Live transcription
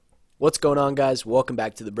What's going on, guys? Welcome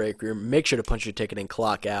back to the break room. Make sure to punch your ticket and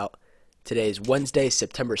clock out. Today is Wednesday,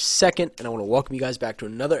 September 2nd, and I want to welcome you guys back to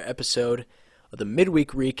another episode of the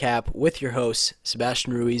midweek recap with your hosts,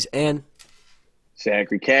 Sebastian Ruiz and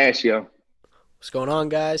Zachary Casio. what's going on,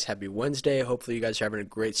 guys? Happy Wednesday. Hopefully, you guys are having a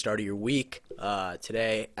great start of your week.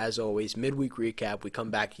 Today, as always, midweek recap. We come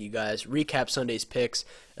back to you guys, recap Sunday's picks,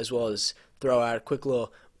 as well as throw out a quick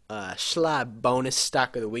little schlab bonus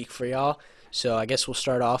stock of the week for y'all. So I guess we'll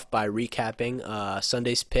start off by recapping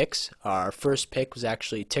Sunday's picks. Our first pick was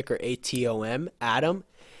actually ticker ATOM, Adam.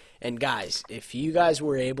 And guys, if you guys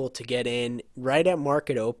were able to get in right at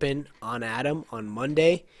market open on Adam on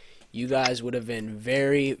Monday, you guys would have been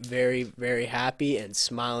very, very, very happy and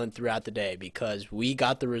smiling throughout the day because we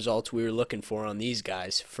got the results we were looking for on these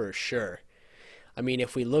guys for sure. I mean,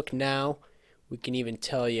 if we look now, we can even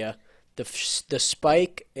tell you the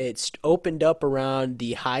spike, it's opened up around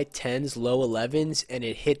the high 10s, low 11s, and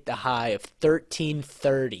it hit the high of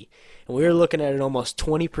 1330. And we were looking at an almost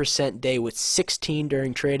 20% day with 16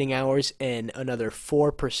 during trading hours and another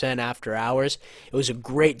 4% after hours. It was a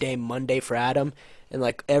great day Monday for Adam. And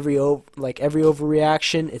like every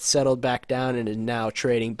overreaction, it settled back down and is now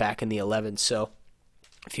trading back in the 11s. So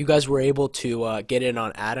if you guys were able to get in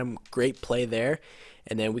on Adam, great play there.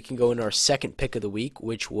 And then we can go into our second pick of the week,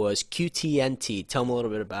 which was QTNT. Tell them a little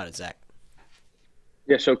bit about it, Zach.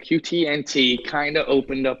 Yeah, so QTNT kind of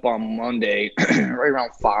opened up on Monday, right around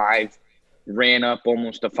 5, ran up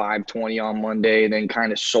almost to 520 on Monday, then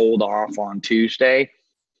kind of sold off on Tuesday.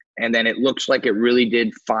 And then it looks like it really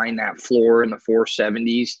did find that floor in the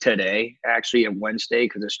 470s today, actually, and Wednesday,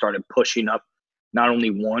 because it started pushing up not only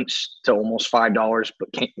once to almost $5, but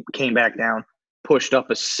came back down, pushed up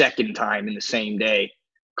a second time in the same day,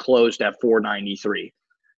 closed at 493.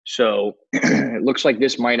 So it looks like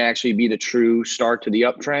this might actually be the true start to the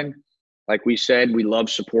uptrend. Like we said, we love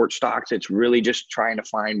support stocks. It's really just trying to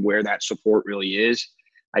find where that support really is.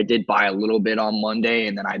 I did buy a little bit on Monday,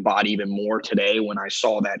 and then I bought even more today when I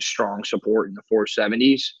saw that strong support in the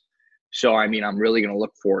 470s. So, I mean, I'm really going to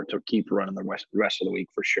look for it to keep running the rest of the week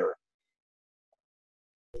for sure.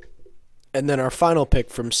 And then our final pick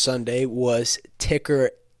from Sunday was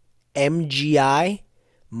ticker MGI,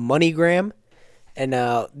 MoneyGram. And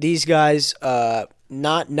now these guys,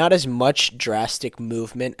 not as much drastic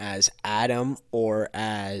movement as Adam or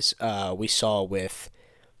as we saw with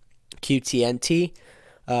QTNT.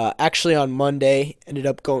 Actually, on Monday, ended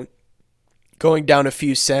up going down a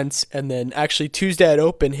few cents, and then actually Tuesday at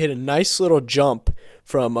open hit a nice little jump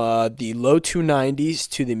from the low 290s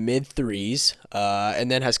to the mid 3s, and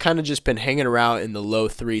then has kind of just been hanging around in the low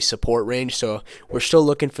 3 support range. So we're still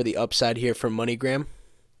looking for the upside here from MoneyGram.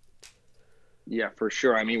 Yeah, for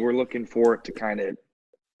sure. I mean, we're looking for it to kind of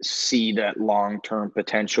see that long-term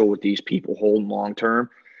potential with these people holding long-term.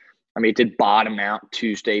 I mean, it did bottom out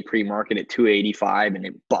Tuesday pre-market at 285, and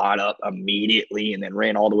it bought up immediately and then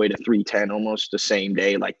ran all the way to 310 almost the same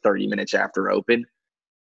day, like 30 minutes after open,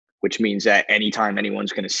 which means that anytime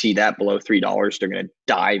anyone's going to see that below $3, they're going to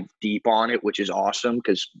dive deep on it, which is awesome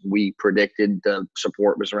because we predicted the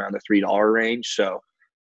support was around the $3 range. So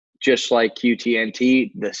just like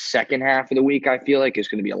QTNT, the second half of the week, I feel like is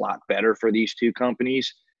going to be a lot better for these two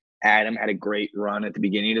companies. Adam had a great run at the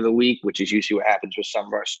beginning of the week, which is usually what happens with some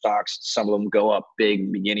of our stocks. Some of them go up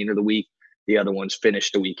big beginning of the week. The other ones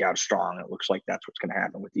finish the week out strong. It looks like that's what's going to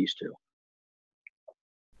happen with these two.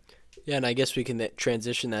 Yeah, and I guess we can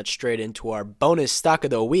transition that straight into our bonus stock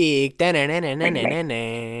of the week. And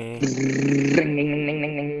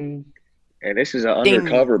this is an Ding.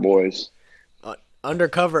 undercover, boys.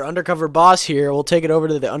 Undercover boss here. We'll take it over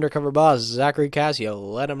to the undercover boss, Zachary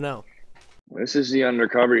Casio. Let him know. This is the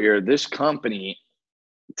undercover here. This company,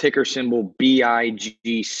 ticker symbol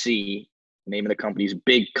BIGC, name of the company is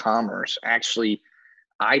Big Commerce, actually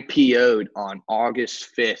IPO'd on August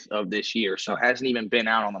 5th of this year. So it hasn't even been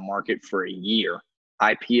out on the market for a year.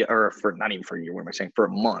 IPO, or for not even for a year, what am I saying? For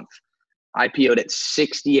a month. IPO'd at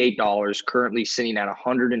 $68, currently sitting at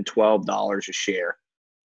 $112 a share.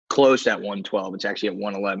 Closed at 112. It's actually at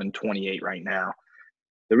 111.28 right now.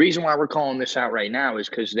 The reason why we're calling this out right now is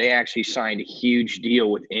because they actually signed a huge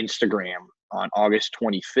deal with Instagram on August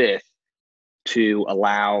 25th to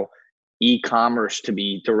allow e-commerce to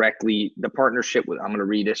be directly the partnership with. I'm going to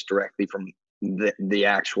read this directly from the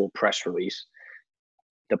actual press release.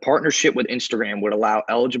 The partnership with Instagram would allow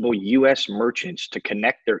eligible U.S. merchants to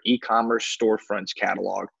connect their e-commerce storefronts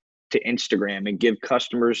catalog to Instagram and give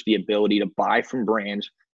customers the ability to buy from brands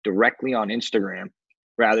directly on Instagram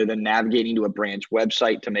rather than navigating to a brand's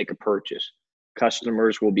website to make a purchase.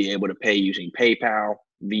 Customers will be able to pay using PayPal,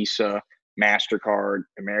 Visa, MasterCard,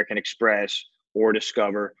 American Express, or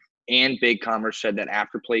Discover and BigCommerce said that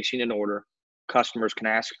after placing an order, customers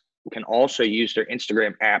can also use their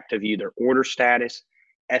Instagram app to view their order status,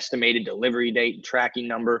 estimated delivery date and tracking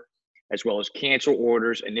number, as well as cancel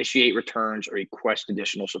orders, initiate returns, or request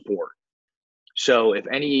additional support. So if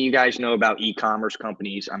any of you guys know about e-commerce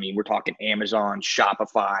companies, I mean, we're talking Amazon,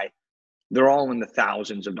 Shopify, they're all in the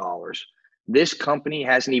thousands of dollars. This company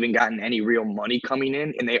hasn't even gotten any real money coming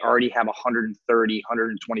in, and they already have $130,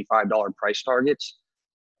 $125 price targets.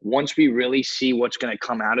 Once we really see what's going to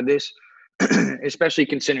come out of this, especially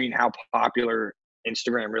considering how popular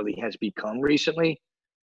Instagram really has become recently,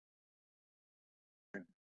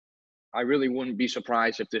 I really wouldn't be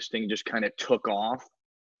surprised if this thing just kind of took off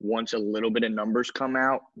once a little bit of numbers come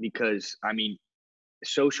out, because I mean,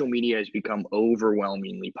 social media has become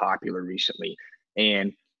overwhelmingly popular recently.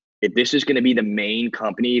 And if this is going to be the main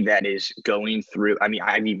company that is going through, I mean,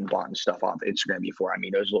 I've even bought stuff off Instagram before. I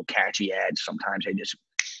mean, those little catchy ads, sometimes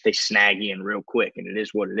they snag you in real quick, and it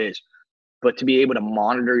is what it is. But to be able to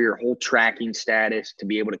monitor your whole tracking status, to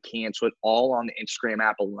be able to cancel it all on the Instagram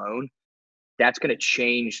app alone, that's going to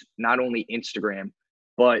change not only Instagram,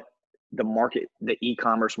 but the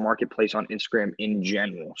e-commerce marketplace on Instagram in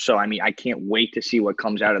general. So, I mean, I can't wait to see what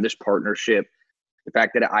comes out of this partnership. The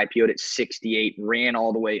fact that it IPO'd at 68, ran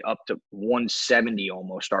all the way up to 170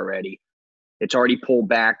 almost already. It's already pulled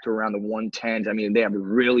back to around the 110s. I mean, they have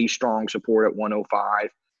really strong support at 105.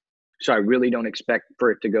 So I really don't expect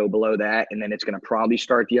for it to go below that. And then it's going to probably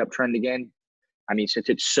start the uptrend again. I mean, since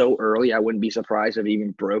it's so early, I wouldn't be surprised if it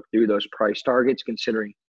even broke through those price targets,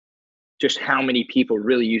 considering just how many people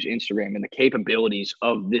really use Instagram, and the capabilities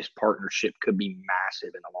of this partnership could be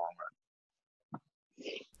massive in the long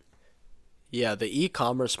run. Yeah, the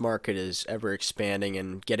e-commerce market is ever expanding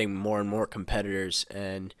and getting more and more competitors,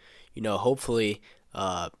 and hopefully,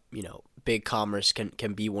 BigCommerce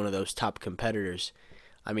can be one of those top competitors.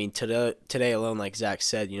 I mean, today alone, like Zach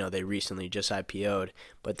said, they recently just IPO'd,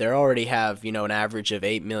 but they already have, an average of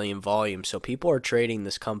 8 million volume. So people are trading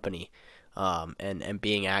this company, and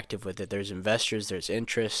being active with it. There's investors, there's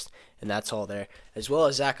interest, and that's all there. As well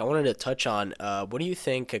as Zach, I wanted to touch on, what do you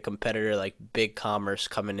think a competitor like BigCommerce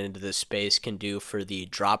coming into this space can do for the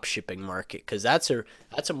drop shipping market? Because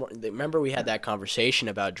remember we had that conversation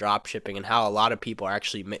about drop shipping and how a lot of people are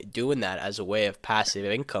actually doing that as a way of passive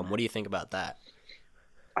income. What do you think about that?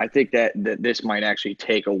 I think that this might actually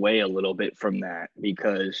take away a little bit from that,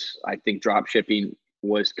 because I think drop shipping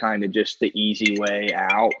was kind of just the easy way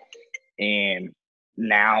out. And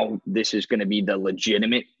now this is going to be the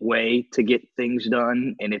legitimate way to get things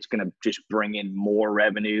done. And it's going to just bring in more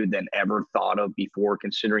revenue than ever thought of before,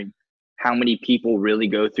 considering how many people really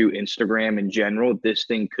go through Instagram in general. This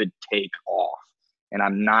thing could take off.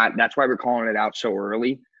 And that's why we're calling it out so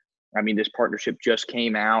early. I mean, this partnership just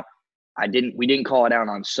came out. We didn't call it out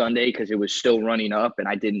on Sunday because it was still running up, and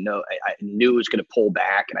I didn't know. I knew it was going to pull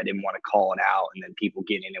back, and I didn't want to call it out, and then people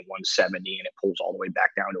get in at 170 and it pulls all the way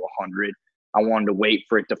back down to 100. I wanted to wait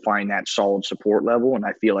for it to find that solid support level, and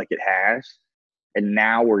I feel like it has. And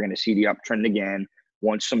now we're going to see the uptrend again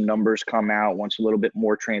once some numbers come out, once a little bit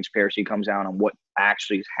more transparency comes out on what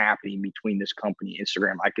actually is happening between this company and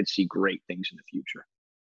Instagram. I could see great things in the future.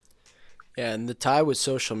 Yeah, and the tie with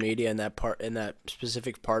social media and that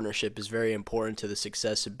specific partnership is very important to the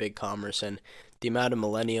success of BigCommerce, and the amount of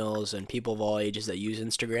millennials and people of all ages that use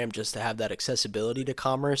Instagram just to have that accessibility to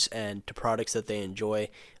commerce and to products that they enjoy,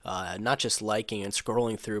 not just liking and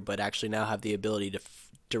scrolling through, but actually now have the ability to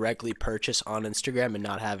directly purchase on Instagram and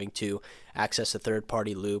not having to access a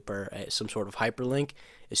third-party loop or some sort of hyperlink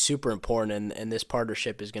is super important, and this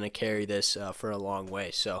partnership is going to carry this for a long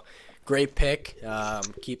way. So great pick.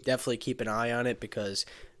 Definitely keep an eye on it, because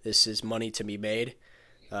this is money to be made.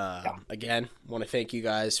 Again, want to thank you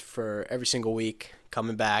guys for every single week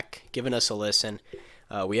coming back, giving us a listen.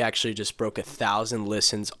 We actually just broke 1,000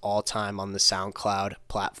 listens all time on the SoundCloud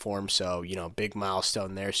platform. So, big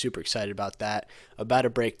milestone there. Super excited about that. About to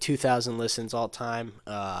break 2,000 listens all time.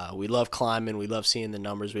 We love climbing. We love seeing the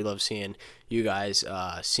numbers. We love seeing you guys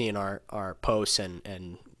seeing our posts,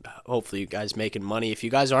 and hopefully you guys making money. If you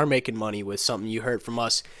guys are making money with something you heard from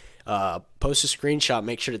us, post a screenshot.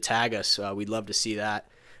 Make sure to tag us. We'd love to see that.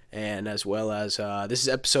 And as well as this is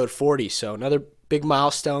episode 40, so another big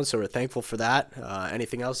milestone, so we're thankful for that.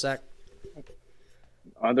 Anything else, Zach?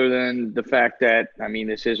 Other than the fact that, I mean,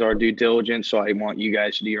 this is our due diligence, so I want you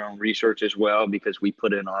guys to do your own research as well, because we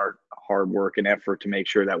put in our hard work and effort to make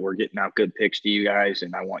sure that we're getting out good picks to you guys,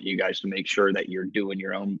 and I want you guys to make sure that you're doing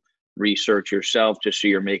your own research yourself, just so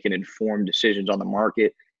you're making informed decisions on the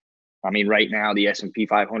market. I mean, right now, the S&P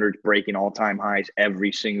 500 is breaking all-time highs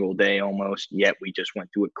every single day almost, yet we just went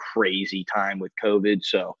through a crazy time with COVID.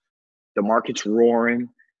 So The market's roaring.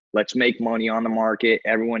 Let's make money on the market.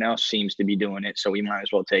 Everyone else seems to be doing it, so we might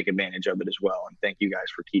as well take advantage of it as well. And thank you guys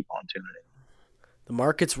for keep on tuning in. The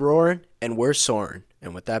market's roaring and we're soaring.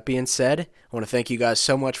 And with that being said, I want to thank you guys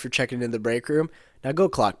so much for checking in the break room. Now go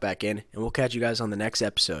clock back in, and we'll catch you guys on the next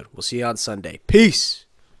episode. We'll see you on Sunday. Peace.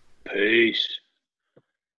 Peace.